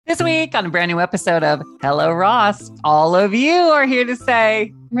This week on a brand new episode of Hello Ross, all of you are here to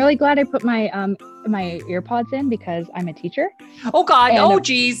say, I'm really glad I put my my earpods in because I'm a teacher. Oh God, oh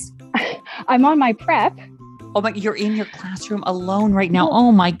geez. I'm on my prep. Oh my, you're in your classroom alone right now.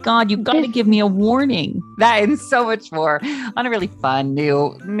 Oh my God, you've got to give me a warning. That and so much more on a really fun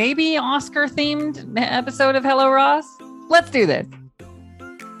new, maybe Oscar themed episode of Hello Ross. Let's do this.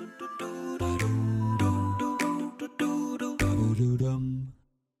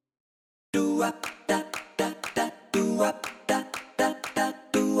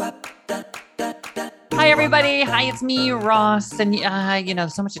 Hi, everybody. Hi, it's me, Ross. And,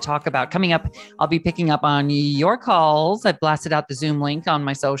 so much to talk about. Coming up, I'll be picking up on your calls. I blasted out the Zoom link on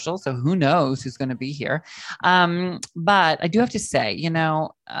my social, so who knows who's going to be here. But I do have to say,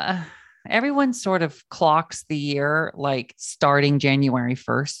 everyone sort of clocks the year like starting January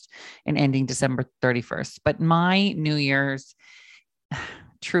 1st and ending December 31st. But my New Year's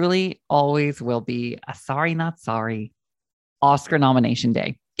truly always will be a sorry, not sorry Oscar nomination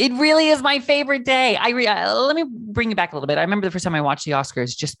day. It really is my favorite day. Let me bring you back a little bit. I remember the first time I watched the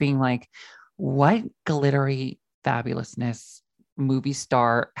Oscars just being like, what glittery fabulousness movie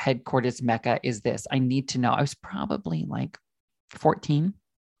star headquarters mecca is this? I need to know. I was probably like 14.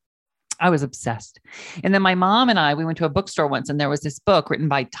 I was obsessed. And then my mom and we went to a bookstore once and there was this book written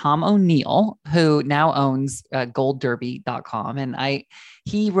by Tom O'Neill, who now owns goldderby.com. And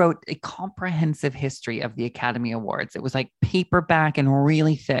he wrote a comprehensive history of the Academy Awards. It was like paperback and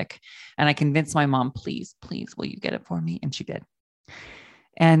really thick. And I convinced my mom, please, will you get it for me? And she did.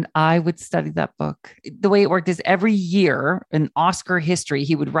 And I would study that book. The way it worked is every year in Oscar history,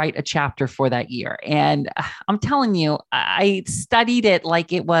 he would write a chapter for that year. And I'm telling you, I studied it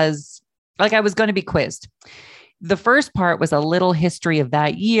like it was like I was going to be quizzed. The first part was a little history of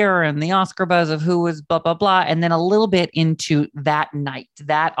that year and the Oscar buzz of who was blah, blah, blah. And then a little bit into that night,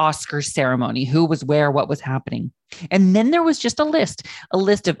 that Oscar ceremony, who was where, what was happening. And then there was just a list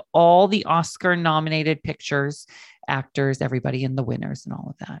of all the Oscar nominated pictures, actors, everybody, and the winners and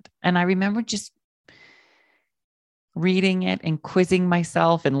all of that. And I remember just reading it and quizzing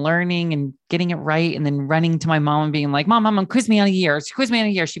myself and learning and getting it right. And then running to my mom and being like, Mom, quiz me on a year. Quiz me on a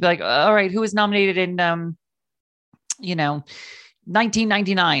year. She'd be like, all right, who was nominated in,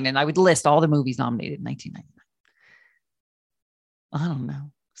 1999. And I would list all the movies nominated in 1999. I don't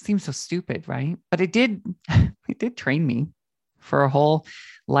know. Seems so stupid, right? But it did train me for a whole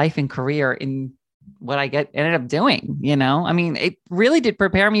life and career in what I ended up doing. I mean, it really did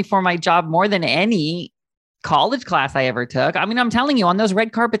prepare me for my job more than any college class I ever took. I mean, I'm telling you, on those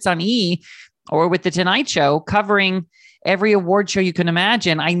red carpets on E! Or with the Tonight Show covering every award show you can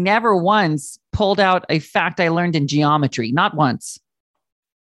imagine, I never once pulled out a fact I learned in geometry, not once.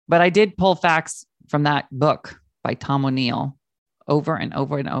 But I did pull facts from that book by Tom O'Neill over and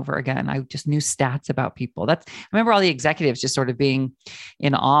over and over again. I just knew stats about people. I remember all the executives just sort of being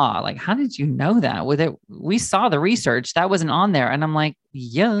in awe. Like, how did you know that? We saw the research that wasn't on there. And I'm like,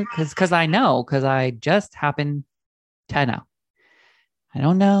 yeah, because I just happen to know. I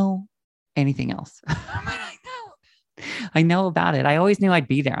don't know anything else. But I know about it. I always knew I'd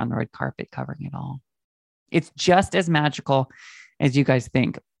be there on the red carpet covering it all. It's just as magical as you guys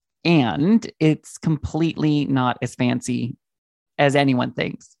think. And it's completely not as fancy as anyone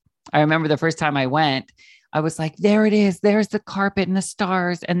thinks. I remember the first time I went, I was like, there it is. There's the carpet and the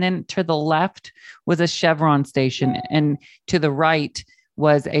stars. And then to the left was a Chevron station. And to the right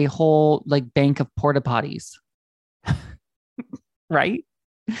was a whole like bank of porta potties. Right?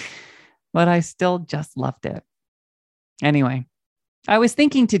 But I still just loved it. Anyway, I was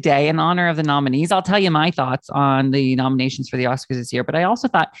thinking today, in honor of the nominees, I'll tell you my thoughts on the nominations for the Oscars this year, but I also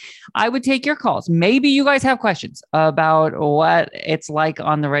thought I would take your calls. Maybe you guys have questions about what it's like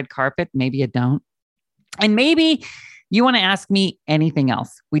on the red carpet. Maybe you don't. And maybe you want to ask me anything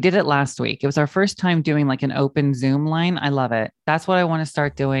else. We did it last week. It was our first time doing like an open Zoom line. I love it. That's what I want to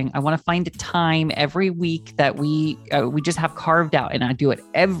start doing. I want to find a time every week that we just have carved out, and I do it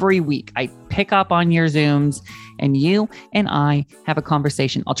every week. I pick up on your Zooms and you and I have a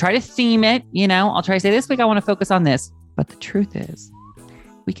conversation. I'll try to theme it, I'll try to say this week I want to focus on this. But the truth is,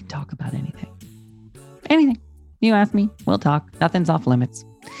 we can talk about anything. Anything. You ask me, we'll talk. Nothing's off limits.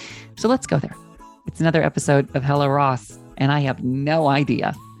 So let's go there. It's another episode of Hello Ross, and I have no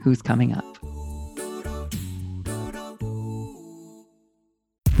idea who's coming up.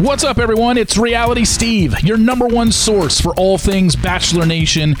 What's up, everyone? It's Reality Steve, your number one source for all things Bachelor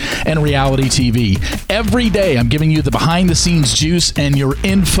Nation and reality TV. Every day, I'm giving you the behind-the-scenes juice and your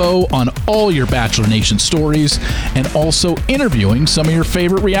info on all your Bachelor Nation stories, and also interviewing some of your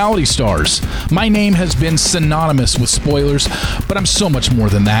favorite reality stars. My name has been synonymous with spoilers, but I'm so much more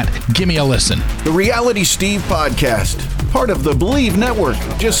than that. Give me a listen. The Reality Steve Podcast, part of the Believe Network.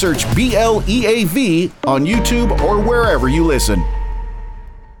 Just search BLEAV on YouTube or wherever you listen.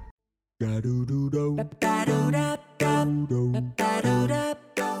 And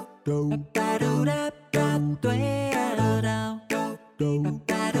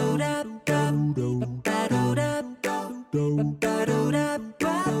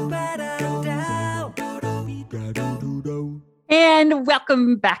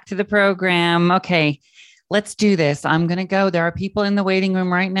welcome back to the program. Okay, let's do this. I'm going to go. There are people in the waiting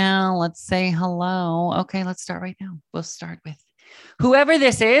room right now. Let's say hello. Okay, let's start right now. We'll start with whoever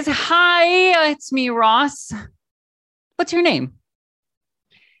this is. Hi, it's me, Ross. What's your name?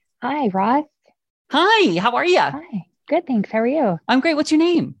 Hi, Ross. Hi, how are you? Hi. Good, thanks. How are you? I'm great. What's your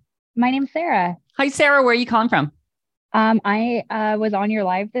name? My name's Sarah. Hi, Sarah. Where are you calling from? I was on your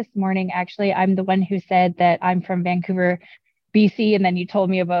live this morning. Actually, I'm the one who said that I'm from Vancouver, BC, and then you told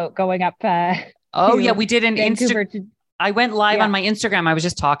me about going up. Oh, yeah, we did an Vancouver I went live on my Instagram. I was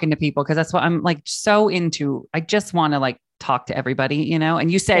just talking to people because that's what I'm like so into. I just want to like talk to everybody, you know.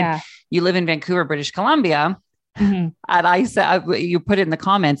 And you said you live in Vancouver, British Columbia. Mm-hmm. And I said, you put it in the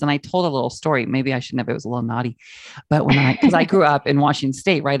comments and I told a little story. Maybe I shouldn't have, it was a little naughty, but because I grew up in Washington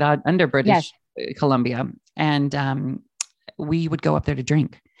State, right under British Columbia. And we would go up there to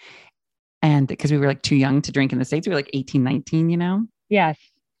drink. And because we were like too young to drink in the States, we were like 18, 19, you know? Yes.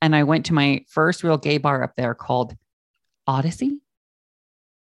 And I went to my first real gay bar up there called Odyssey.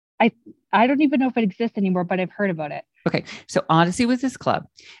 I don't even know if it exists anymore, but I've heard about it. Okay. So Odyssey was this club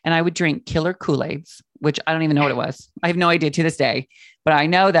and I would drink killer Kool-Aids, which I don't even know what it was. I have no idea to this day, but I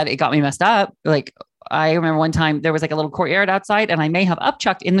know that it got me messed up. Like I remember one time there was like a little courtyard outside and I may have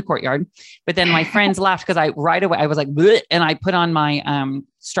upchucked in the courtyard, but then my friends laughed because I was like, bleh, and I put on my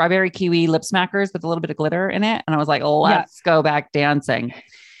strawberry kiwi lip smackers with a little bit of glitter in it. And I was like, let's go back dancing.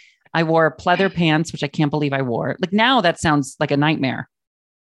 I wore pleather pants, which I can't believe I wore. Like now that sounds like a nightmare.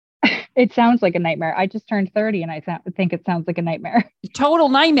 It sounds like a nightmare. I just turned 30 and I think it sounds like a nightmare. Total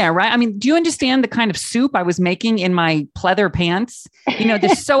nightmare, right? I mean, do you understand the kind of soup I was making in my pleather pants? You know,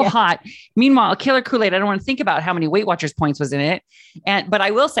 they're so hot. Meanwhile, killer Kool-Aid, I don't want to think about how many Weight Watchers points was in it. But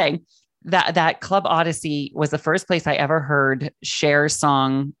I will say that Club Odyssey was the first place I ever heard Cher's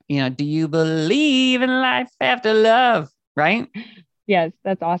song, you know, do you believe in life after love? Right? Yes,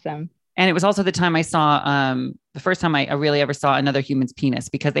 that's awesome. And it was also the time I saw, the first time I really ever saw another human's penis,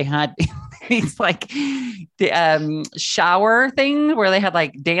 because they had these like the shower thing where they had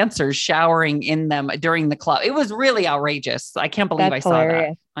like dancers showering in them during the club. It was really outrageous. I can't believe That's I saw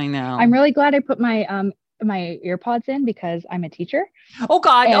hilarious. that. I know. I'm really glad I put my my earpods in because I'm a teacher. Oh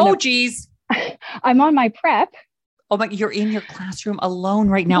God. Oh geez. I'm on my prep. Oh my, you're in your classroom alone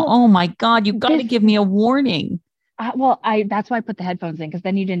right now. Oh my God. You got to give me a warning. That's why I put the headphones in, because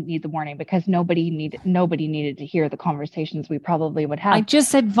then you didn't need the warning, because nobody needed to hear the conversations we probably would have. I just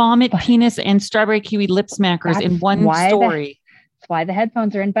said vomit, penis, and strawberry kiwi lip smackers in one story. That's why the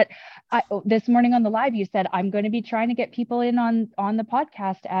headphones are in. But this morning on the live, you said, I'm going to be trying to get people in on the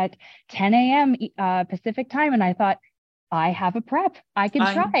podcast at 10 a.m. Pacific time. And I thought, I have a prep. I can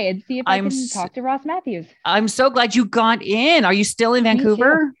try and see if I can talk to Ross Matthews. I'm so glad you got in. Are you still in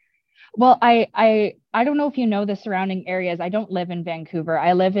Vancouver? Well, I don't know if you know the surrounding areas. I don't live in Vancouver.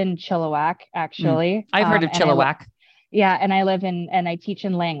 I live in Chilliwack, actually. I've heard of Chilliwack. And I teach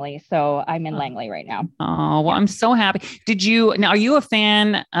in Langley. So I'm in Langley right now. Oh, well, I'm so happy. Are you a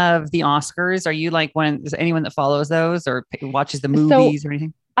fan of the Oscars? Are you like anyone that follows those or watches the movies or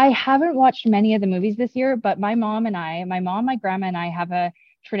anything? I haven't watched many of the movies this year, but my mom, my grandma and I have a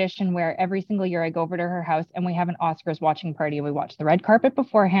tradition where every single year I go over to her house and we have an Oscars watching party, and we watch the red carpet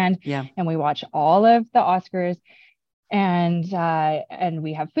beforehand. Yeah. And we watch all of the Oscars, and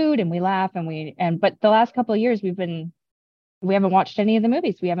we have food and we laugh but the last couple of years we haven't watched any of the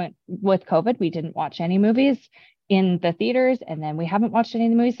movies. With COVID, we didn't watch any movies in the theaters, and then we haven't watched any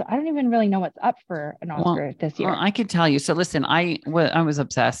of the movies. So I don't even really know what's up for an Oscar this year. Well, I could tell you. So listen, I was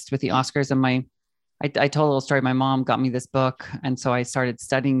obsessed with the Oscars, and I told a little story. My mom got me this book, and so I started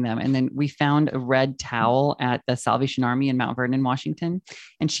studying them. And then we found a red towel at the Salvation Army in Mount Vernon, Washington.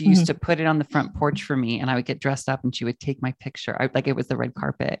 And she used to put it on the front porch for me, and I would get dressed up and she would take my picture. Like it was the red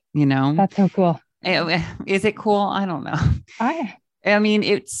carpet, you know? That's so cool. Is it cool? I don't know. I mean,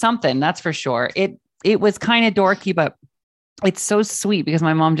 it's something, that's for sure. It was kind of dorky, but it's so sweet because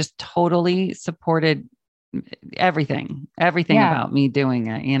my mom just totally supported everything about me doing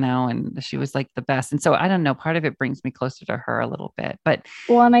it, and she was like the best. And so I don't know, part of it brings me closer to her a little bit, but.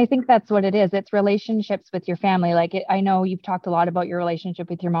 Well, and I think that's what it is. It's relationships with your family. I know you've talked a lot about your relationship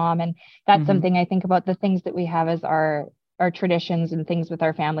with your mom, and that's something I think about, the things that we have as our traditions and things with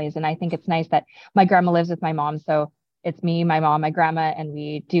our families. And I think it's nice that my grandma lives with my mom. So it's me, my mom, my grandma, and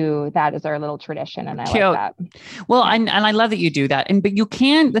we do that as our little tradition. And I like that. Well, and I love that you do that. But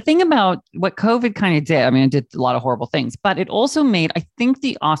the thing about what COVID kind of did, I mean, it did a lot of horrible things, but it also made, I think,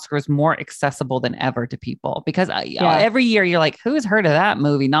 the Oscars more accessible than ever to people, because every year you're like, who's heard of that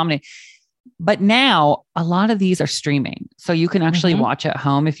movie nominated? But now a lot of these are streaming. So you can actually watch at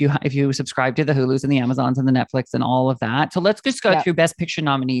home if you subscribe to the Hulus and the Amazons and the Netflix and all of that. So let's just go through Best Picture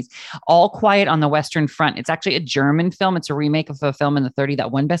nominees. All Quiet on the Western Front. It's actually a German film. It's a remake of a film in the 30s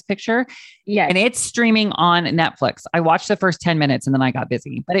that won Best Picture. Yeah. And it's streaming on Netflix. I watched the first 10 minutes and then I got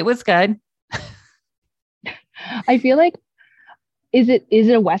busy, but it was good. I feel like, is it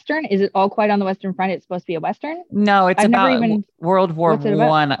a Western? Is it All Quiet on the Western Front? It's supposed to be a Western? No, it's about World War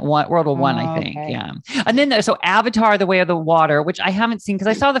One, I think. Okay. Yeah. And then so Avatar, The Way of the Water, which I haven't seen because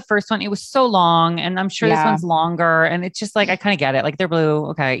I saw the first one. It was so long, and I'm sure this one's longer. And it's just like, I kind of get it. Like, they're blue.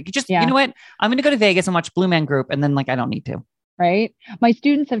 Okay. You know what? I'm going to go to Vegas and watch Blue Man Group. And then I don't need to. Right. My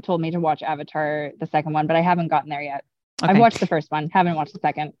students have told me to watch Avatar, the second one, but I haven't gotten there yet. Okay. I've watched the first one. Haven't watched the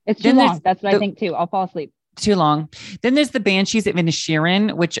second. It's too long. That's what I think too. I'll fall asleep. Too long. Then there's the Banshees of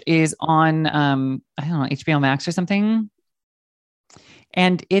Inisherin, which is on I don't know, HBO Max or something.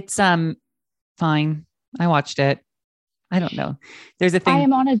 And it's fine. I watched it. I don't know. There's a thing. I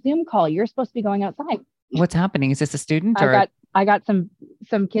am on a Zoom call. You're supposed to be going outside. What's happening? Is this a student? I got some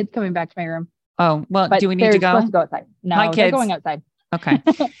kids coming back to my room. Oh, well, do we need to go? Supposed to go outside. No, hi, kids. They're going outside. Okay.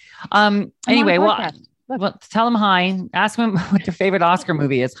 Anyway, well, tell them hi. Ask them what their favorite Oscar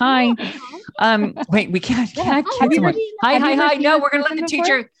movie is. Hi. Wait, we can't. Hi. No, we're going to let the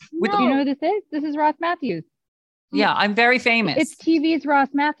teacher. Do you know who this is? This is Ross Matthews. Yeah, I'm very famous. It's TV's Ross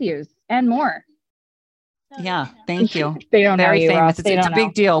Matthews and more. Yeah, thank you. They don't very know you, famous. Ross. It's a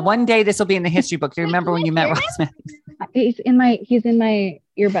big deal. One day this will be in the history book. Do you remember when you met Ross Matthews? He's in my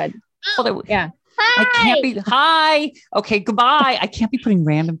earbud. Oh, yeah. Hi. I can't be. Hi. Okay. Goodbye. I can't be putting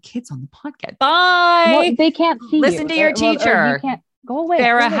random kids on the podcast. Bye. Well, they can't see. Listen to your teacher. You can't go away.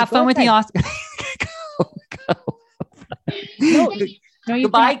 Sarah, have fun with the Oscar. go. No,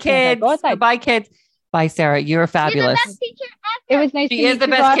 goodbye, kids. Goodbye, kids. Bye, Sarah. You're fabulous. It was nice. She is the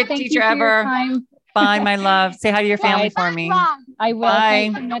best kid teacher ever. Bye, my love. Say hi to your family for me. I will. Bye.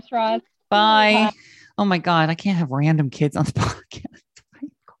 Thank you much, Ross. Bye. Oh my God, I can't have random kids on the podcast.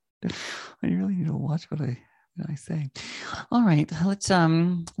 I really need to watch what I say. All right,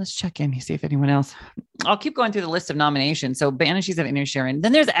 let's check in, see if anyone else. I'll keep going through the list of nominations. So Banshees of Inisherin.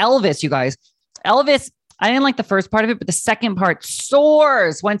 Then there's Elvis, you guys. Elvis, I didn't like the first part of it, but the second part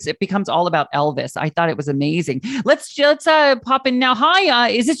soars once it becomes all about Elvis. I thought it was amazing. Let's pop in now. Hi,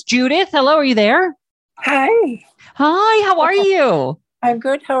 is this Judith? Hello, are you there? Hi. Hi, how are you? I'm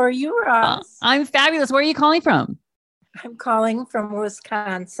good. How are you, Ross? I'm fabulous. Where are you calling from? I'm calling from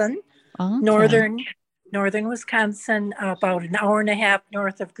Wisconsin. Okay. Northern Wisconsin, about an hour and a half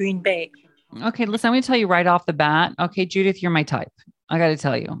north of Green Bay. Okay, listen, I'm going to tell you right off the bat. Okay, Judith, you're my type. I got to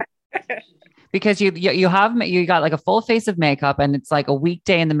tell you. Because you got like a full face of makeup and it's like a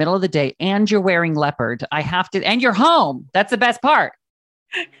weekday in the middle of the day and you're wearing leopard. And you're home. That's the best part.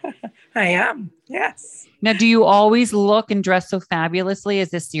 I am. Yes. Now, do you always look and dress so fabulously? Is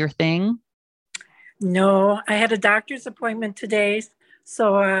this your thing? No, I had a doctor's appointment today.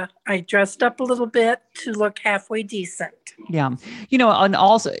 So I dressed up a little bit to look halfway decent. Yeah. And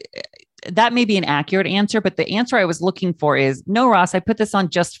also that may be an accurate answer, but the answer I was looking for is no, Ross, I put this on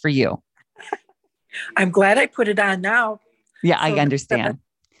just for you. I'm glad I put it on now. Yeah, so I understand.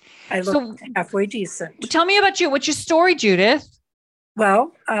 I look halfway decent. Tell me about you. What's your story, Judith?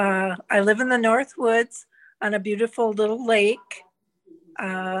 Well, I live in the North Woods on a beautiful little lake.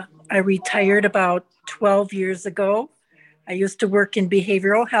 I retired about 12 years ago. I used to work in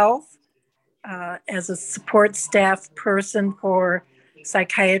behavioral health as a support staff person for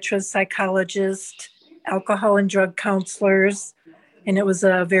psychiatrists, psychologists, alcohol and drug counselors. And it was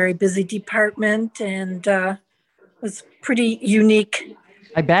a very busy department and was pretty unique.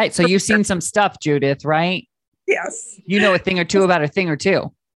 I bet. So you've seen some stuff, Judith, right? Yes. You know a thing or two about a thing or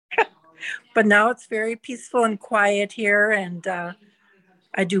two. But now it's very peaceful and quiet here. And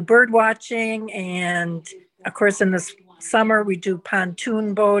I do bird watching. And of course, in the summer, we do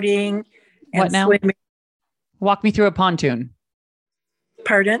pontoon boating. And what now? Swimming. Walk me through a pontoon.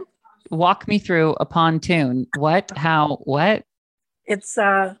 Pardon? walk me through a pontoon. What, how, what? It's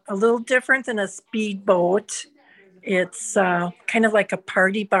a little different than a speedboat. It's kind of like a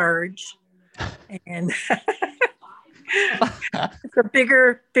party barge. And it's a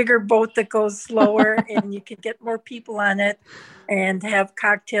bigger boat that goes slower and you can get more people on it and have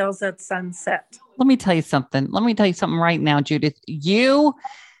cocktails at sunset. Let me tell you something. Right now, Judith. You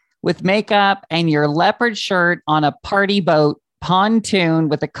with makeup and your leopard shirt on a party boat pontoon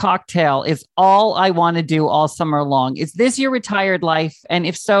with a cocktail is all I want to do all summer long. Is this your retired life? And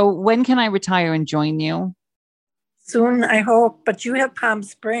if so, when can I retire and join you? Soon, I hope. But you have Palm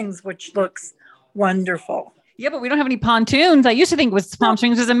Springs, which looks wonderful. Yeah, but we don't have any pontoons. I used to think Palm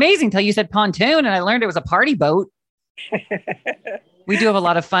Springs was amazing until you said pontoon, and I learned it was a party boat. We do have a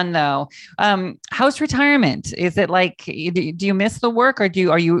lot of fun, though. How's retirement? Is it like, do you miss the work, or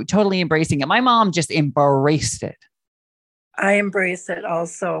are you totally embracing it? My mom just embraced it. I embrace it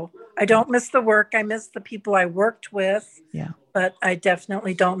also. I don't miss the work. I miss the people I worked with. Yeah. But I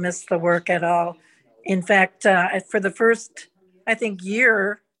definitely don't miss the work at all. In fact, for the first, I think,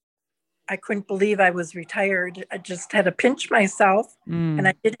 year, I couldn't believe I was retired. I just had to pinch myself. And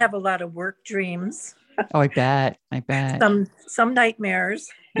I did have a lot of work dreams. Oh, I bet. Some nightmares.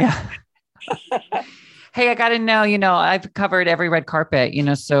 Yeah. Hey, I got to know, I've covered every red carpet,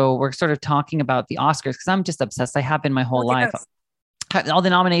 so we're sort of talking about the Oscars because I'm just obsessed. I have been my whole life. All the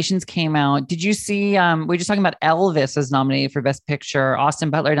nominations came out. Did you see, we were just talking about Elvis was nominated for Best Picture. Austin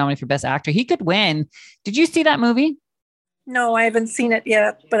Butler nominated for Best Actor. He could win. Did you see that movie? No, I haven't seen it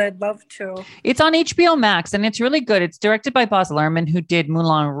yet, but I'd love to. It's on HBO Max and it's really good. It's directed by Baz Luhrmann, who did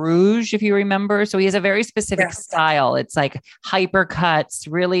Moulin Rouge, if you remember. So he has a very specific style. It's like hyper cuts,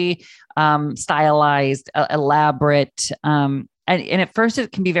 really stylized, elaborate. And at first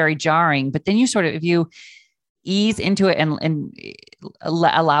it can be very jarring, but then if you ease into it and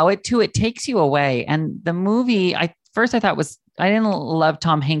allow it to, it takes you away. And the movie, I didn't love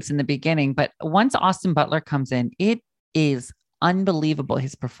Tom Hanks in the beginning, but once Austin Butler comes in, it is unbelievable,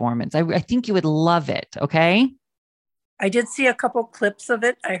 his performance. I think you would love it. Okay. I did see a couple clips of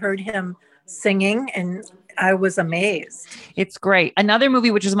it. I heard him singing and I was amazed. It's great. Another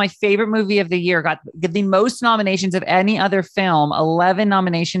movie, which was my favorite movie of the year, got the most nominations of any other film, 11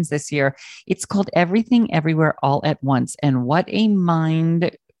 nominations this year. It's called Everything Everywhere All at Once. And what a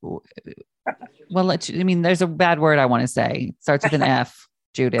mind. Well, there's a bad word I want to say. It starts with an F,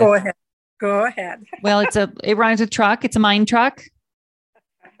 Judith. Go ahead. Well, it rhymes with truck. It's a mine truck.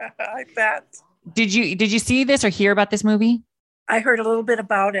 I bet. Did you see this or hear about this movie? I heard a little bit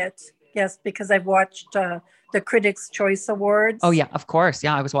about it. Yes, because I've watched the Critics' Choice Awards. Oh yeah, of course.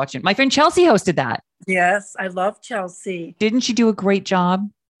 Yeah, I was watching. My friend Chelsea hosted that. Yes, I love Chelsea. Didn't she do a great job?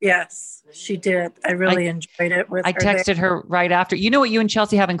 Yes, she did. I really enjoyed it with her. I texted her right after. You know what you and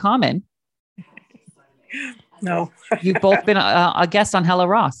Chelsea have in common? No. You've both been a guest on Hello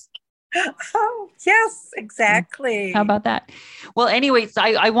Ross. Oh, yes, exactly. How about that? Well, anyways,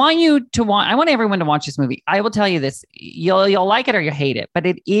 I want everyone to watch this movie. I will tell you this, you'll like it or you hate it, but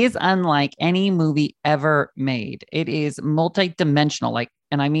it is unlike any movie ever made. It is multi-dimensional,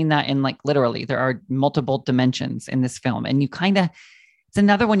 and I mean that in literally, there are multiple dimensions in this film. And it's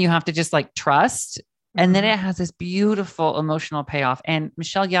another one you have to just trust. And then it has this beautiful emotional payoff. And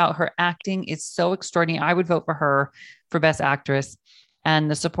Michelle Yeoh, her acting is so extraordinary. I would vote for her for Best Actress.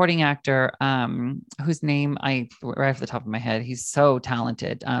 And the supporting actor, whose name right off the top of my head, he's so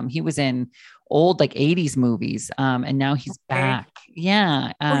talented. He was in old 80s movies, and now he's back.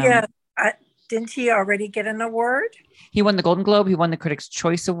 Yeah. Didn't he already get an award? He won the Golden Globe. He won the Critics'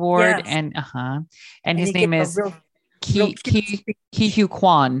 Choice Award, yes. and his name is Ke Huy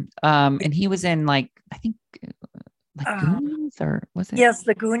Quan. And he was in I think Goonies, or was it? Yes,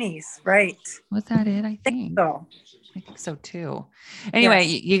 the Goonies, right? Was that it? I think so. I think so too. Anyway,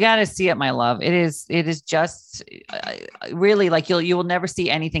 yes. You got to see it, my love. It is just really you will never see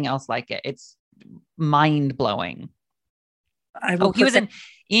anything else like it. It's mind blowing. He was in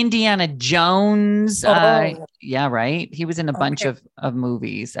Indiana Jones. Yeah, right. He was in a bunch of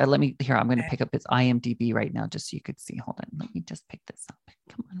movies. I'm going to pick up his IMDb right now, just so you could see. Hold on. Let me just pick this up.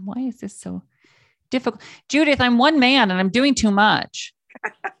 Come on. Why is this so difficult? Judith, I'm one man and I'm doing too much.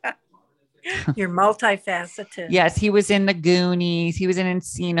 You're multifaceted. Yes, he was in the Goonies. He was in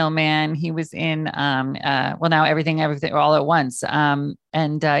Encino Man. He was in now Everything All at Once.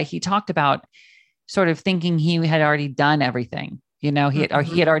 And he talked about sort of thinking he had already done everything. He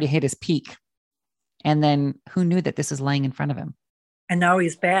had already hit his peak. And then who knew that this was laying in front of him? And now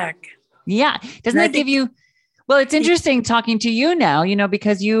he's back. Yeah. Doesn't that give you? Well, it's interesting talking to you now.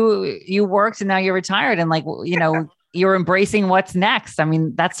 Because you worked and now you're retired, and you're embracing what's next. I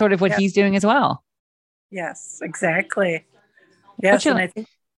mean, that's sort of what he's doing as well. Yes, exactly. Yes. And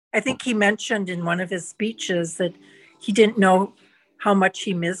I think he mentioned in one of his speeches that he didn't know how much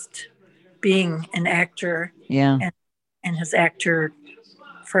he missed being an actor. Yeah. And his actor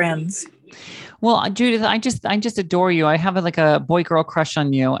friends. Well, Judith, I just adore you. I have like a boy girl crush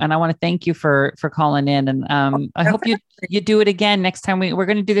on you, and I want to thank you for calling in. And I hope you do it again next time. We're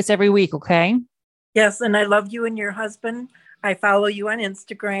going to do this every week. Okay. Yes. And I love you and your husband. I follow you on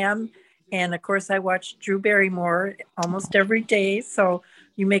Instagram. And of course I watch Drew Barrymore almost every day. So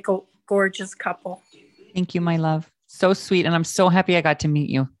you make a gorgeous couple. Thank you, my love. So sweet. And I'm so happy I got to meet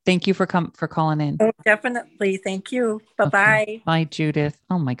you. Thank you for calling in. Oh, definitely. Thank you. Bye-bye. Okay. Bye, Judith.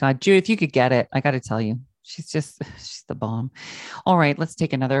 Oh my God. Judith, you could get it. I got to tell you, she's the bomb. All right. Let's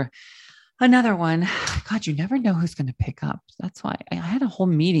take another one. God, you never know who's going to pick up. That's why I had a whole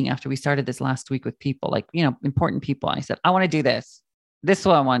meeting after we started this last week with people, like, important people. I said, I want to do this. This is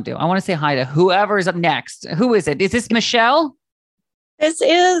what I want to do. I want to say hi to whoever's up next. Who is it? Is this Michelle? This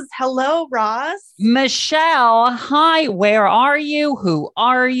is. Hello, Ross. Michelle. Hi. Where are you? Who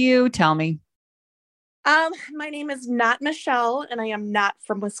are you? Tell me. My name is not Michelle, and I am not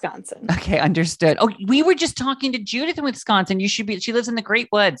from Wisconsin. Okay, understood. Oh, we were just talking to Judith in Wisconsin. She lives in the Great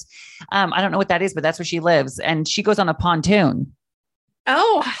Woods. I don't know what that is, but that's where she lives. And she goes on a pontoon.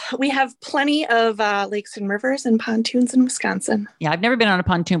 Oh, we have plenty of lakes and rivers and pontoons in Wisconsin. Yeah, I've never been on a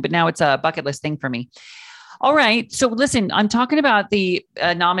pontoon, but now it's a bucket list thing for me. All right. So listen, I'm talking about the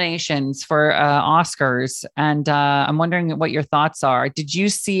nominations for Oscars, and I'm wondering what your thoughts are. Did you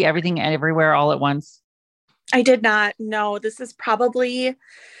see Everything Everywhere All at Once? I did not. No, this is probably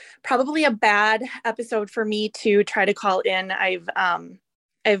a bad episode for me to try to call in. I've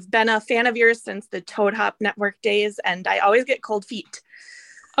been a fan of yours since the Toad Hop Network days, and I always get cold feet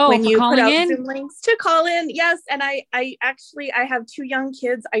when you put out Zoom links to call in. Yes, and I have 2 young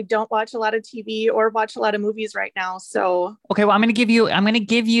kids. I don't watch a lot of TV or watch a lot of movies right now. So okay, well, I'm going to give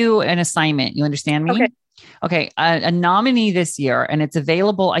you an assignment. You understand me? Okay. A nominee this year, and it's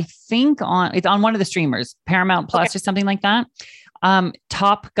available, I think it's on one of the streamers, Paramount Plus or something like that.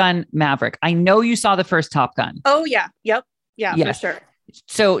 Top Gun Maverick. I know you saw the first Top Gun. Oh yeah. Yep. Yeah, yes. For sure.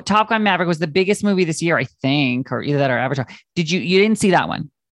 So Top Gun Maverick was the biggest movie this year, I think, or either that or Avatar. You didn't see that one?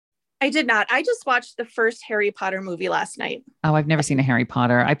 I did not. I just watched the first Harry Potter movie last night. Oh, I've never seen a Harry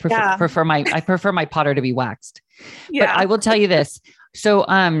Potter. I prefer my Potter to be waxed. Yeah. But I will tell you this. So,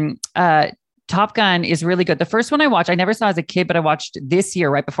 Top Gun is really good. The first one I watched, I never saw as a kid, but I watched this year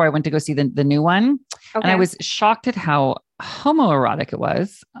right before I went to go see the new one. Okay. And I was shocked at how homoerotic it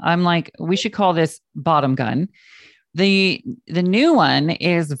was. I'm like, we should call this Bottom Gun. The new one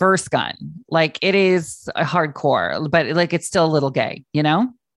is Verse Gun. Like, it is a hardcore, but like it's still a little gay, Yeah.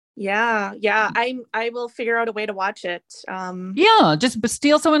 I will figure out a way to watch it. Just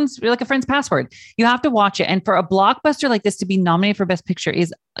steal someone's, like a friend's password. You have to watch it. And for a blockbuster like this to be nominated for Best Picture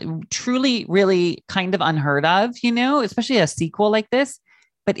is truly, really kind of unheard of, especially a sequel like this.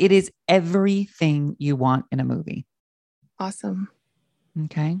 But it is everything you want in a movie. Awesome.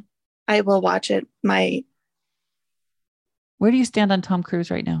 Okay. I will watch it. Where do you stand on Tom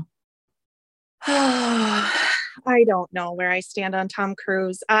Cruise right now? I don't know where I stand on Tom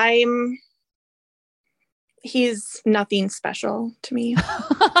Cruise. He's nothing special to me.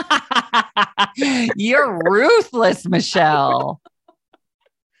 You're ruthless, Michelle.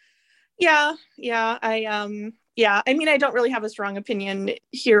 Yeah. I mean, I don't really have a strong opinion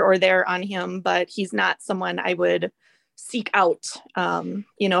here or there on him, but he's not someone I would seek out.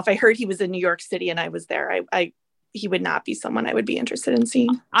 If I heard he was in New York City and I was there, he would not be someone I would be interested in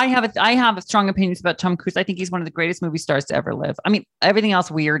seeing. I have strong opinions about Tom Cruise. I think he's one of the greatest movie stars to ever live. I mean, everything else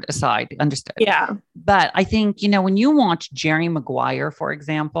weird aside, understood. Yeah. But I think, when you watch Jerry Maguire, for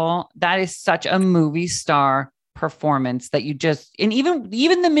example, that is such a movie star performance that you just, and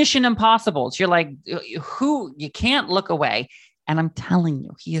even the Mission Impossibles, you're like, you can't look away. And I'm telling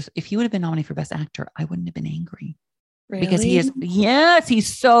you, if he would have been nominated for Best Actor, I wouldn't have been angry. Really? Because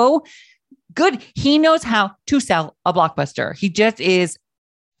he's so good. He knows how to sell a blockbuster. He just is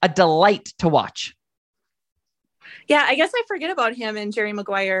a delight to watch. Yeah, I guess I forget about him and Jerry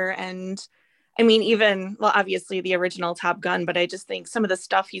Maguire. And I mean, obviously the original Top Gun, but I just think some of the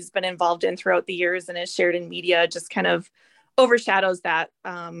stuff he's been involved in throughout the years and is shared in media just kind of overshadows that.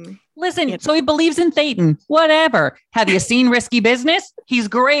 Listen, so he believes in Thetan, whatever. Have you seen Risky Business? He's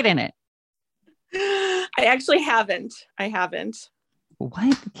great in it. I actually haven't.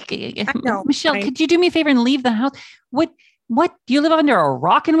 What? No, Michelle, could you do me a favor and leave the house? What? Do you live under a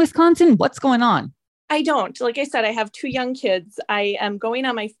rock in Wisconsin? What's going on? I don't. Like I said, I have 2 young kids. I am going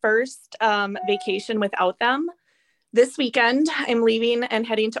on my first vacation without them this weekend, I'm leaving and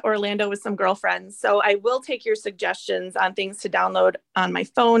heading to Orlando with some girlfriends. So I will take your suggestions on things to download on my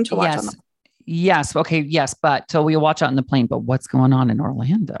phone to watch on the. Yes. Okay. Yes. But so we'll watch out on the plane. But what's going on in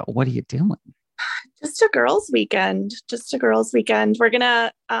Orlando? What are you doing? Just a girls' weekend. We're going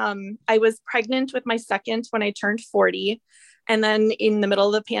to, I was pregnant with my second when I turned 40. And then in the middle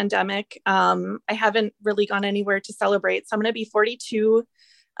of the pandemic, I haven't really gone anywhere to celebrate. So I'm going to be 42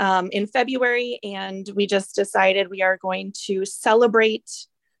 in February, and we just decided we are going to celebrate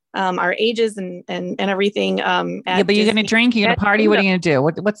our ages and everything. But you're going to drink, you're going to party. What are you going to do?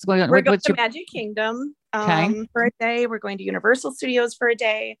 What's going on? We're going to Magic Kingdom for a day. We're going to Universal Studios for a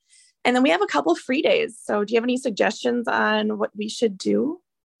day. And then we have a couple free days. So do you have any suggestions on what we should do?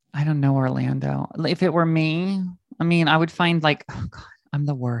 I don't know, Orlando. If it were me, I mean, I would find like, oh God, I'm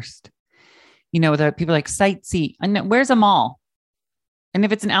the worst. The people like sightsee. And where's a mall? And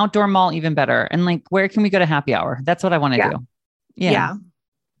if it's an outdoor mall, even better. And like, where can we go to happy hour? That's what I want to do. Yeah.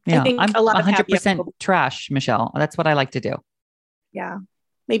 I think I'm a lot 100% trash, Michelle. That's what I like to do. Yeah.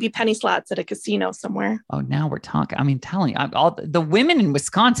 Maybe penny slots at a casino somewhere. Oh, now we're talking. I mean, telling you, all the women in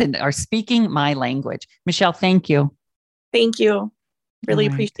Wisconsin are speaking my language. Michelle, thank you. Thank you. Really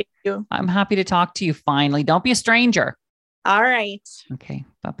appreciate you. I'm happy to talk to you finally. Don't be a stranger. All right. Okay.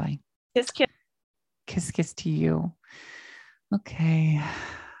 Bye-bye. Kiss, kiss. Kiss, kiss to you. Okay.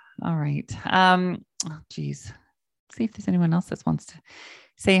 All right. Geez. See if there's anyone else that wants to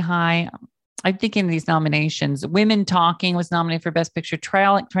say hi. I'm thinking of these nominations. Women Talking was nominated for Best Picture.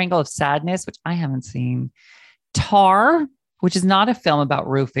 Triangle of Sadness, which I haven't seen. Tar, which is not a film about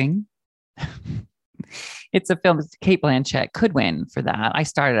roofing. It's a film. Cate Blanchett could win for that. I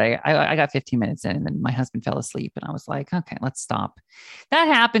got 15 minutes in, and then my husband fell asleep, and I was like, okay, let's stop. That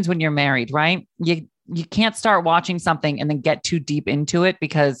happens when you're married, right? You can't start watching something and then get too deep into it,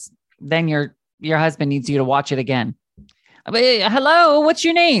 because then your husband needs you to watch it again. Hello, what's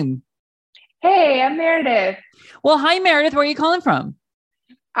your name? Hey, I'm Meredith. Well, hi, Meredith. Where are you calling from?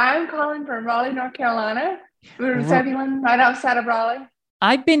 I'm calling from Raleigh, North Carolina. We're Zebulon, right outside of Raleigh.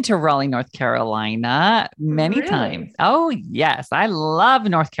 I've been to Raleigh, North Carolina many times. Oh, yes. I love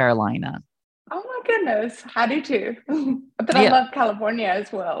North Carolina. Oh, my goodness. I do too. But I love California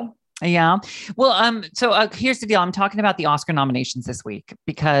as well. Yeah. Well, so here's the deal. I'm talking about the Oscar nominations this week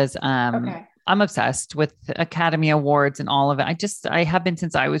because I'm obsessed with Academy Awards and all of it. I have been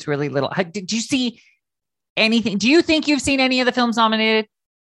since I was really little. Did you see anything? Do you think you've seen any of the films nominated?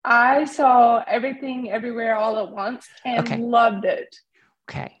 I saw Everything Everywhere All at Once and loved it.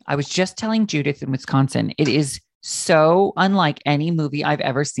 Okay. I was just telling Judith in Wisconsin, it is so unlike any movie I've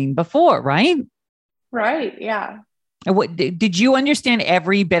ever seen before, right? Right. Yeah. What did you understand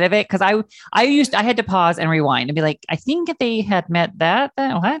every bit of it? Because I had to pause and rewind and be like, I think if they had met that.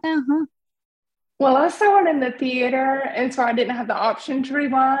 Well, I saw it in the theater, and so I didn't have the option to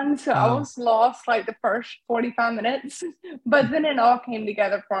rewind. So I was lost like the first 45 minutes, but then it all came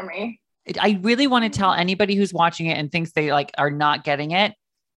together for me. I really want to tell anybody who's watching it and thinks they like are not getting it.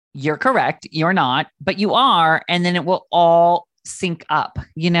 You're correct. You're not, but you are. And then it will all sync up.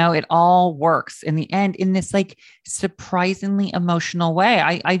 It all works in the end in this like surprisingly emotional way.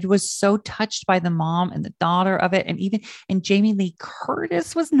 I was so touched by the mom and the daughter of it. And Jamie Lee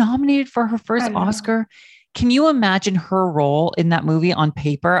Curtis was nominated for her first Oscar. Can you imagine her role in that movie on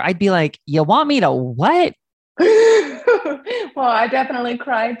paper? I'd be like, you want me to what? Well, I definitely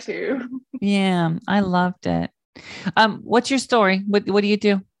cried too. Yeah, I loved it. What's your story? What do you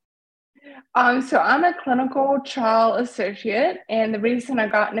do? So I'm a clinical trial associate, and the reason I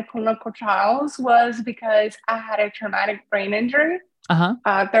got into clinical trials was because I had a traumatic brain injury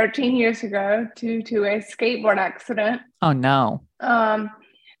 13 years ago due to a skateboard accident. Oh, no.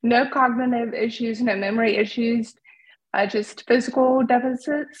 No cognitive issues, no memory issues, just physical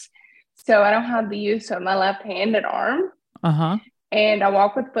deficits. So I don't have the use of my left hand and arm. And I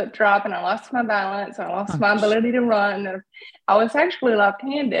walk with foot drop, and I lost my balance. I lost my ability to run. And I was actually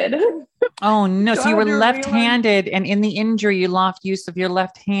left-handed. Oh, no. So you were left-handed, and in the injury, you lost use of your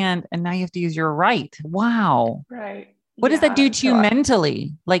left hand, and now you have to use your right. Wow. Right. What does that do to you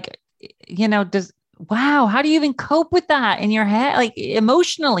mentally? Like, how do you even cope with that in your head? Like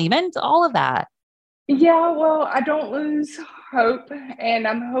emotionally, all of that. Yeah, well, I don't lose hope, and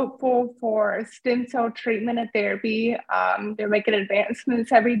I'm hopeful for stem cell treatment and therapy. They're making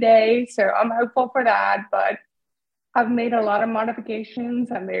advancements every day, so I'm hopeful for that, but I've made a lot of modifications.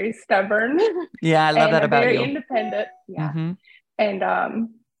 I'm very stubborn. Yeah, I love that about you. Very independent. Yeah. And,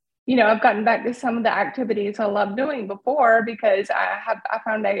 I've gotten back to some of the activities I loved doing before because I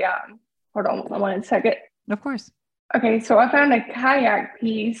found hold on one second. Of course. Okay, so I found a kayak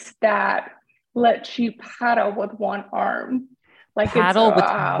piece that lets you paddle with one arm. Like paddle with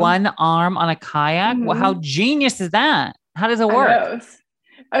one arm on a kayak? Well, how genius is that? How does it work?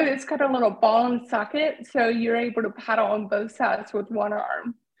 It's got a little ball and socket, so you're able to paddle on both sides with one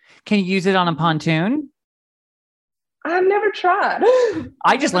arm. Can you use it on a pontoon? I've never tried.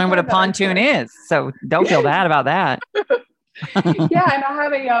 I just learned what a pontoon is, so don't feel bad about that. Yeah, and I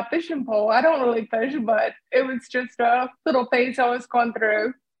have a fishing pole. I don't really fish, but it was just a little phase I was going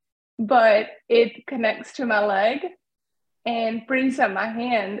through. But it connects to my leg and frees up my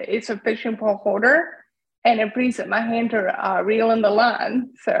hand. It's a fishing pole holder, and it frees up my hand to reel in the line.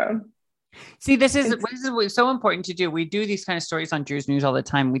 So, see, this is so important to do. We do these kind of stories on Drew's News all the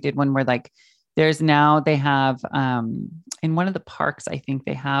time. We did one where like they have in one of the parks, I think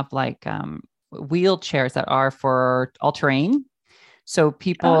they have like wheelchairs that are for all terrain. So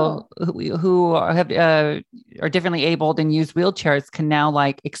people who have are differently abled and use wheelchairs can now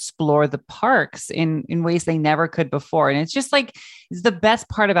like explore the parks in ways they never could before. And it's just like, it's the best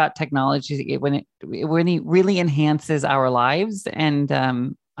part about technology when it really enhances our lives. And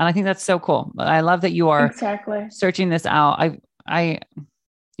I think that's so cool. I love that you are searching this out. I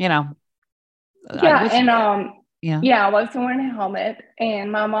was wearing a helmet,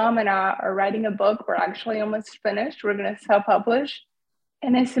 and my mom and I are writing a book. We're actually almost finished. We're going to self-publish,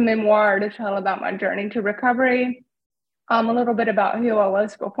 and it's a memoir to tell about my journey to recovery, a little bit about who I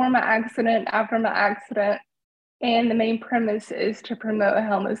was before my accident, after my accident, and the main premise is to promote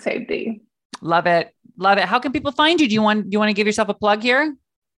helmet safety. Love it. How can people find you? Do you want to give yourself a plug here?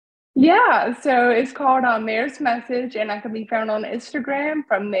 Yeah, so it's called Mayor's Message, and I can be found on Instagram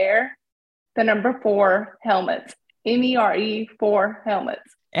from there. The number 4 helmets, MERE 4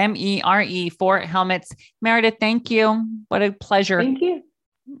 helmets. MERE 4 helmets. Meredith, thank you. What a pleasure. Thank you.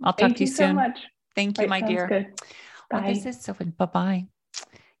 I'll talk to you soon. So much. Thank you, my dear. Good. Bye. Well, this is so fun. Bye-bye.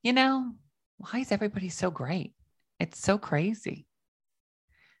 Why is everybody so great? It's so crazy.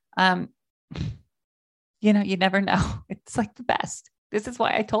 You never know. It's like the best. This is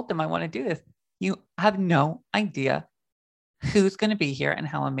why I told them I want to do this. You have no idea who's going to be here and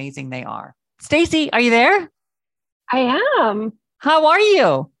how amazing they are. Stacy, are you there? I am. How are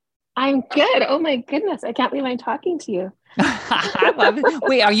you? I'm good. Oh my goodness. I can't believe I'm talking to you.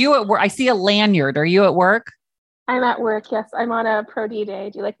 Wait, are you at work? I see a lanyard. Are you at work? I'm at work. Yes. I'm on a Pro D day.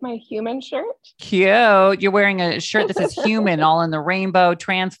 Do you like my human shirt? Cute. You're wearing a shirt that says human, all in the rainbow,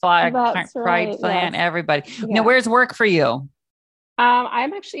 trans flag, pride flag, everybody. Yes. Now, where's work for you?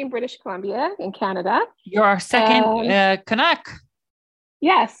 I'm actually in British Columbia in Canada. You're our second Canuck.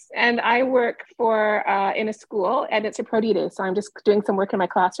 Yes. And I work in a school, and it's a Pro D day. So I'm just doing some work in my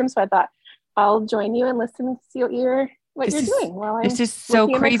classroom. So I thought I'll join you and listen and see what you're doing while I'm. This is so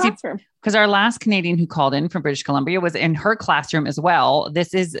crazy because our last Canadian who called in from British Columbia was in her classroom as well.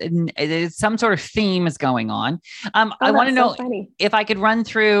 This is some sort of theme is going on. I want to know if I could run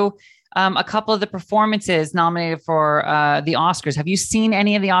through a couple of the performances nominated for the Oscars. Have you seen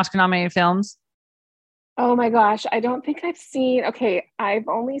any of the Oscar nominated films? Oh my gosh. I don't think I've seen. Okay. I've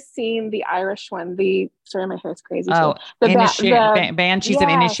only seen the Irish one. Sorry, my hair's crazy. Oh, Banshees of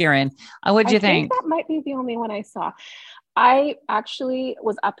Inisherin. What did you think? That might be the only one I saw. I actually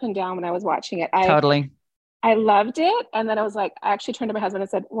was up and down when I was watching it. Totally. I loved it. And then I was like, I actually turned to my husband and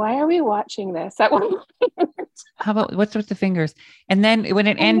said, why are we watching this? At one point. How about what's with the fingers? And then when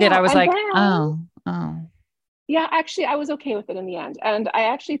it ended, I was like, oh. Yeah, actually, I was okay with it in the end. And I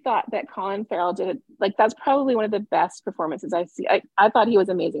actually thought that Colin Farrell that's probably one of the best performances I see. I thought he was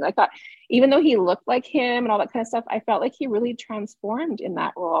amazing. I thought, even though he looked like him and all that kind of stuff, I felt like he really transformed in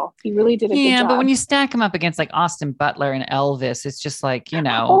that role. He really did a good job. Yeah, but when you stack him up against like Austin Butler and Elvis, it's just like,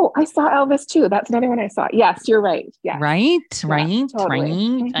 Oh, I saw Elvis too. That's another one I saw. Yes, you're right. Yeah. Right? Totally.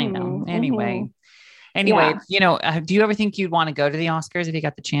 Mm-hmm. I know. Anyway, do you ever think you'd want to go to the Oscars if you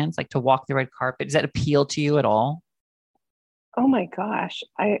got the chance, like to walk the red carpet? Does that appeal to you at all? Oh my gosh.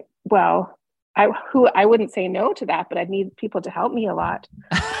 I wouldn't say no to that, but I'd need people to help me a lot.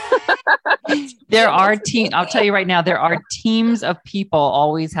 There are I'll tell you right now, there are teams of people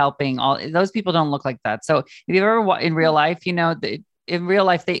always helping. Those people don't look like that. So if you've ever in real life, in real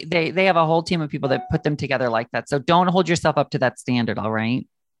life, they have a whole team of people that put them together like that. So don't hold yourself up to that standard. All right.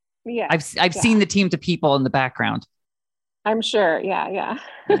 Yeah. I've seen the teams of people in the background. I'm sure. Yeah.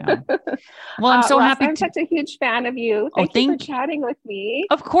 Well, I'm so Ross, happy. I'm such a huge fan of you. Thank you for chatting with me.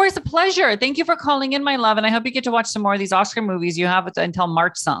 Of course. A pleasure. Thank you for calling in, my love. And I hope you get to watch some more of these Oscar movies. You have until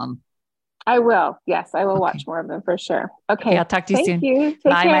March something. I will. Yes, I will watch more of them for sure. Okay. I'll talk to you soon. Thank you.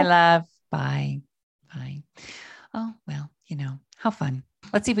 Bye, my love. Bye. Oh, well, how fun.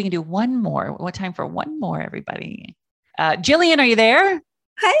 Let's see if we can do one more. What time for one more, everybody? Jillian, are you there?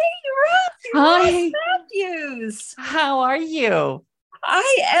 Hey, Hi. Ross Matthews. How are you?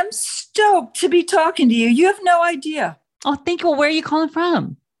 I am stoked to be talking to you. You have no idea. Oh, thank you. Well, where are you calling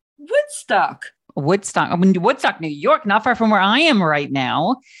from? Woodstock. Woodstock, New York, not far from where I am right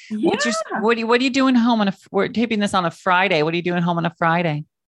now. Yeah. What are you doing home we're taping this on a Friday. What are you doing home on a Friday?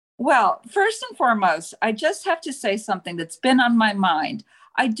 Well, first and foremost, I just have to say something that's been on my mind.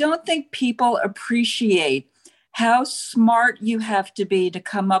 I don't think people appreciate how smart you have to be to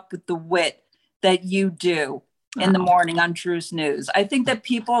come up with the wit that you do in the morning on Drew's News. I think that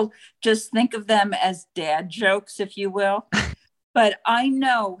people just think of them as dad jokes, if you will. But I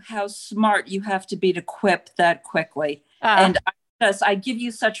know how smart you have to be to quip that quickly. And I give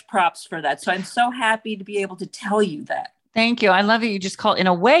you such props for that. So I'm so happy to be able to tell you that. Thank you. I love it. You just called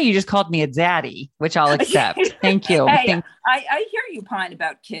me a daddy, which I'll accept. Thank you. Hey, I hear you pine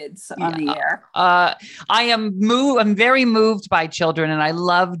about kids on the air. I'm very moved by children, and I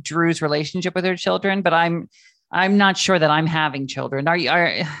love Drew's relationship with her children, but I'm not sure that I'm having children. But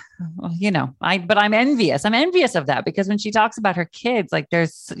I'm envious. I'm envious of that, because when she talks about her kids, like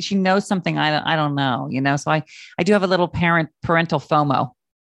she knows something I don't know, so I do have a little parental FOMO.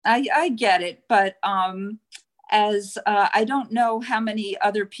 I get it. But, as I don't know how many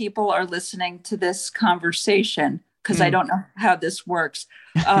other people are listening to this conversation, because I don't know how this works.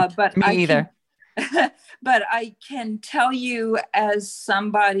 But Me either. But I can tell you, as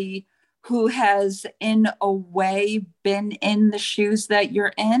somebody who has in a way been in the shoes that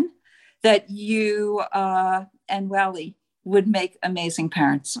you're in, that you and Welly would make amazing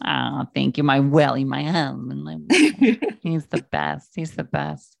parents. Oh, thank you. My Welly, my husband. He's the best. He's the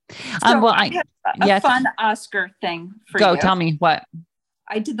best. So I have a fun Oscar thing for you. Go, tell me what.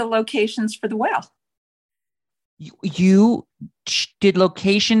 I did the locations for The Whale. You did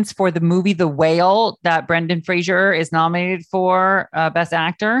locations for the movie The Whale that Brendan Fraser is nominated for Best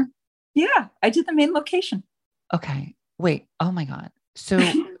Actor? Yeah, I did the main location. Okay, wait. Oh my God. So,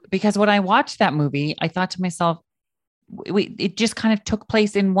 because when I watched that movie, I thought to myself, it just kind of took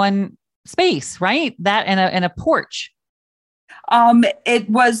place in one space, right? That and a porch.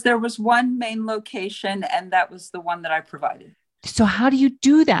 There was one main location, and that was the one that I provided. So how do you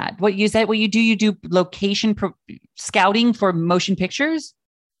do that? You do location scouting for motion pictures?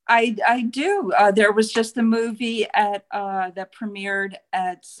 I do. There was just a movie that premiered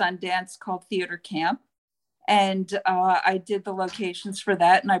at Sundance called Theater Camp. And I did the locations for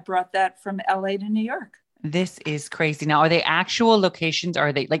that. And I brought that from LA to New York. This is crazy. Now, are they actual locations?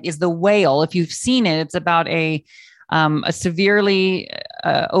 Are they is The Whale, if you've seen it, it's about a severely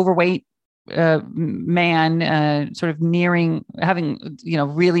overweight man sort of having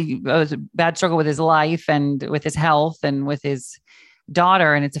really a bad struggle with his life and with his health and with his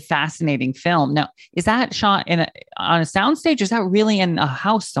daughter, and it's a fascinating film. Now, is that shot on a soundstage, or is that really in a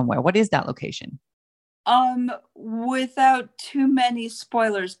house somewhere? What is that location? Without too many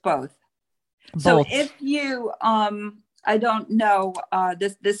spoilers, both. So if you I don't know,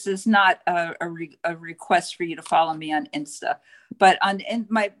 this is not a request for you to follow me on Insta, but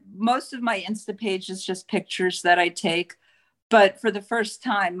most of my Insta page is just pictures that I take. But for the first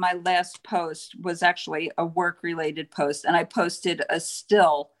time, my last post was actually a work-related post, and I posted a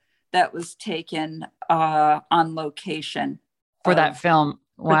still that was taken on location for that film.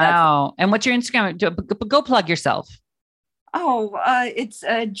 Wow! And what's your Instagram? Go plug yourself. Oh, it's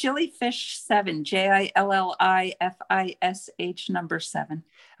Jillifish7, JILLIFISH 7.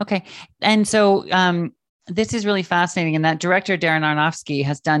 Okay, and so this is really fascinating. And that director Darren Aronofsky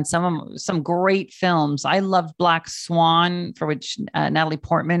has done some great films. I loved Black Swan, for which Natalie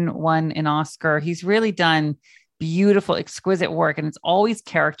Portman won an Oscar. He's really done beautiful, exquisite work, and it's always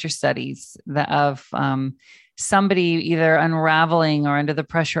character studies of somebody either unraveling or under the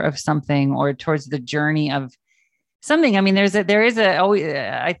pressure of something, or towards the journey of something. I mean, there is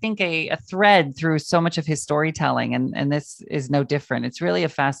I think a thread through so much of his storytelling, and this is no different. It's really a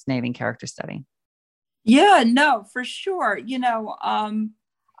fascinating character study. Yeah, no, for sure.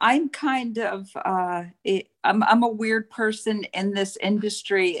 I'm kind of I'm a weird person in this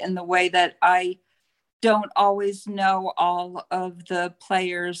industry in the way that I don't always know all of the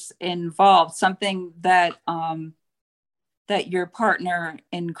players involved. Something that that your partner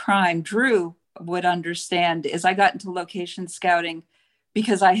in crime, Drew, would understand is I got into location scouting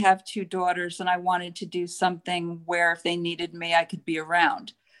because I have 2 daughters, and I wanted to do something where if they needed me, I could be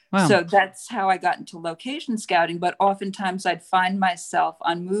around. Wow. So that's how I got into location scouting. But oftentimes I'd find myself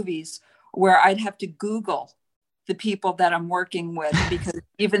on movies where I'd have to Google the people that I'm working with, because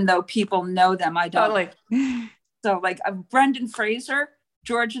even though people know them, I don't. Totally. So like Brendan Fraser,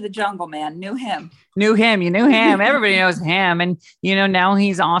 George of the Jungle Man. Knew him. You knew him. Everybody knows him. And, now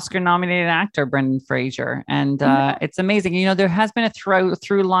he's Oscar-nominated actor, Brendan Fraser. And it's amazing. There has been a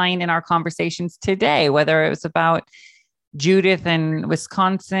through line in our conversations today, whether it was about Judith in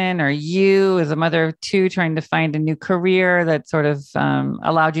Wisconsin or you as a mother of two trying to find a new career that sort of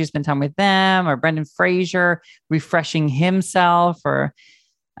allowed you to spend time with them, or Brendan Fraser refreshing himself, or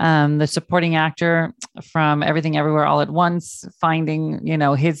the supporting actor from Everything Everywhere All at Once, finding,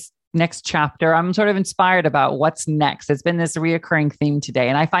 his next chapter. I'm sort of inspired about what's next. It's been this reoccurring theme today.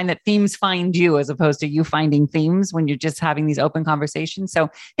 And I find that themes find you as opposed to you finding themes when you're just having these open conversations. So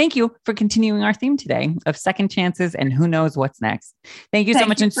thank you for continuing our theme today of second chances and who knows what's next. Thank you so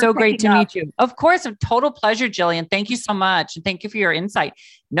much. And so great to meet you. Of course, a total pleasure, Jillian. Thank you so much. And thank you for your insight.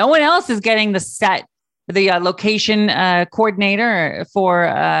 No one else is getting the location coordinator for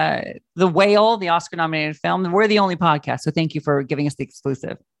The Whale, the Oscar-nominated film. We're the only podcast. So thank you for giving us the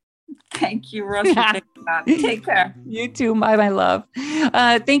exclusive. Thank you, Ross. Take care. You too, my love.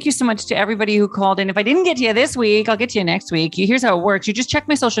 Thank you so much to everybody who called in. If I didn't get to you this week, I'll get to you next week. Here's how it works. You just check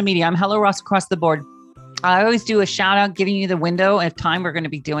my social media. I'm Hello Ross across the board. I always do a shout out, giving you the window of time we're going to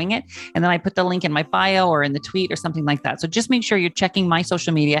be doing it. And then I put the link in my bio or in the tweet or something like that. So just make sure you're checking my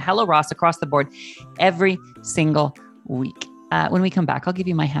social media, Hello Ross across the board, every single week. When we come back, I'll give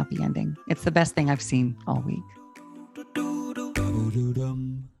you my happy ending. It's the best thing I've seen all week.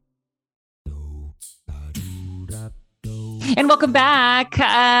 And welcome back.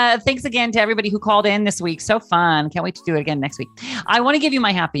 Thanks again to everybody who called in this week. So fun. Can't wait to do it again next week. I want to give you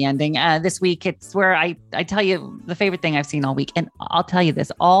my happy ending. This week, it's where I tell you the favorite thing I've seen all week. And I'll tell you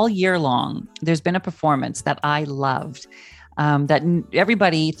this, all year long, there's been a performance that I loved that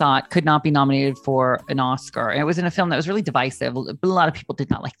everybody thought could not be nominated for an Oscar. It was in a film that was really divisive. A lot of people did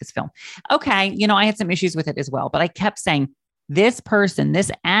not like this film. Okay, I had some issues with it as well. But I kept saying, this person,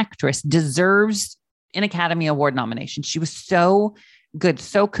 this actress deserves an Academy Award nomination. She was so good,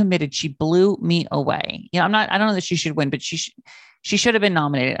 so committed. She blew me away. I don't know that she should win, but she should have been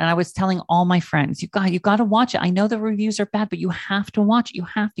nominated. And I was telling all my friends, you got to watch it. I know the reviews are bad, but you have to watch it. You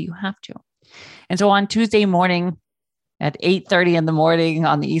have to. And so on Tuesday morning at 8:30 in the morning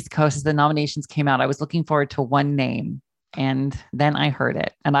on the East Coast, as the nominations came out, I was looking forward to one name. And then I heard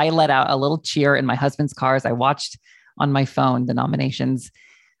it and I let out a little cheer in my husband's car as I watched on my phone the nominations.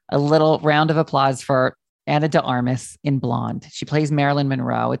 A little round of applause for Ana de Armas in Blonde. She plays Marilyn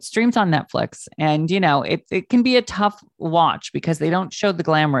Monroe. It streams on Netflix. And, it can be a tough watch because they don't show the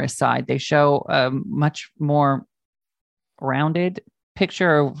glamorous side. They show a much more rounded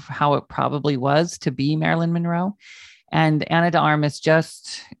picture of how it probably was to be Marilyn Monroe. And Ana de Armas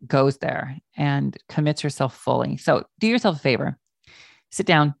just goes there and commits herself fully. So do yourself a favor. Sit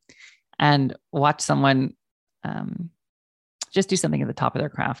down and watch someone just do something at the top of their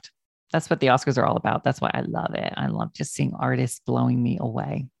craft. That's what the Oscars are all about. That's why I love it. I love just seeing artists blowing me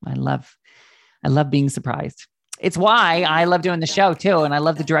away. I love being surprised. It's why I love doing the show too. And I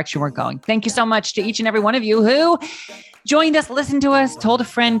love the direction we're going. Thank you so much to each and every one of you who joined us, listened to us, told a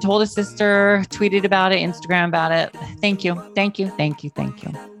friend, told a sister, tweeted about it, Instagram about it. Thank you.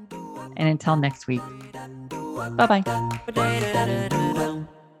 And until next week, bye-bye.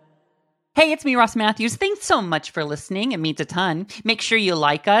 Hey, it's me, Ross Matthews. Thanks so much for listening. It means a ton. Make sure you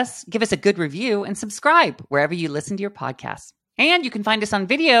like us, give us a good review, and subscribe wherever you listen to your podcasts. And you can find us on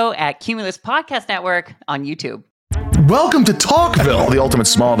video at Cumulus Podcast Network on YouTube. Welcome to Talkville, the ultimate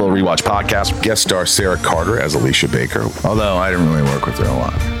Smallville rewatch podcast. Guest star Sarah Carter as Alicia Baker, although I didn't really work with her a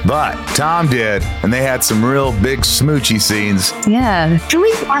lot. But Tom did, and they had some real big smoochy scenes. Yeah. Can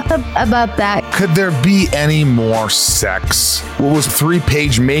we talk about that? Could there be any more sex? What was a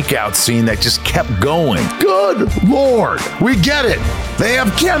 3-page makeout scene that just kept going? Good Lord, we get it. They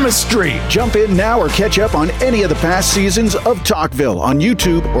have chemistry. Jump in now or catch up on any of the past seasons of Talkville on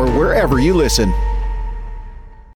YouTube or wherever you listen.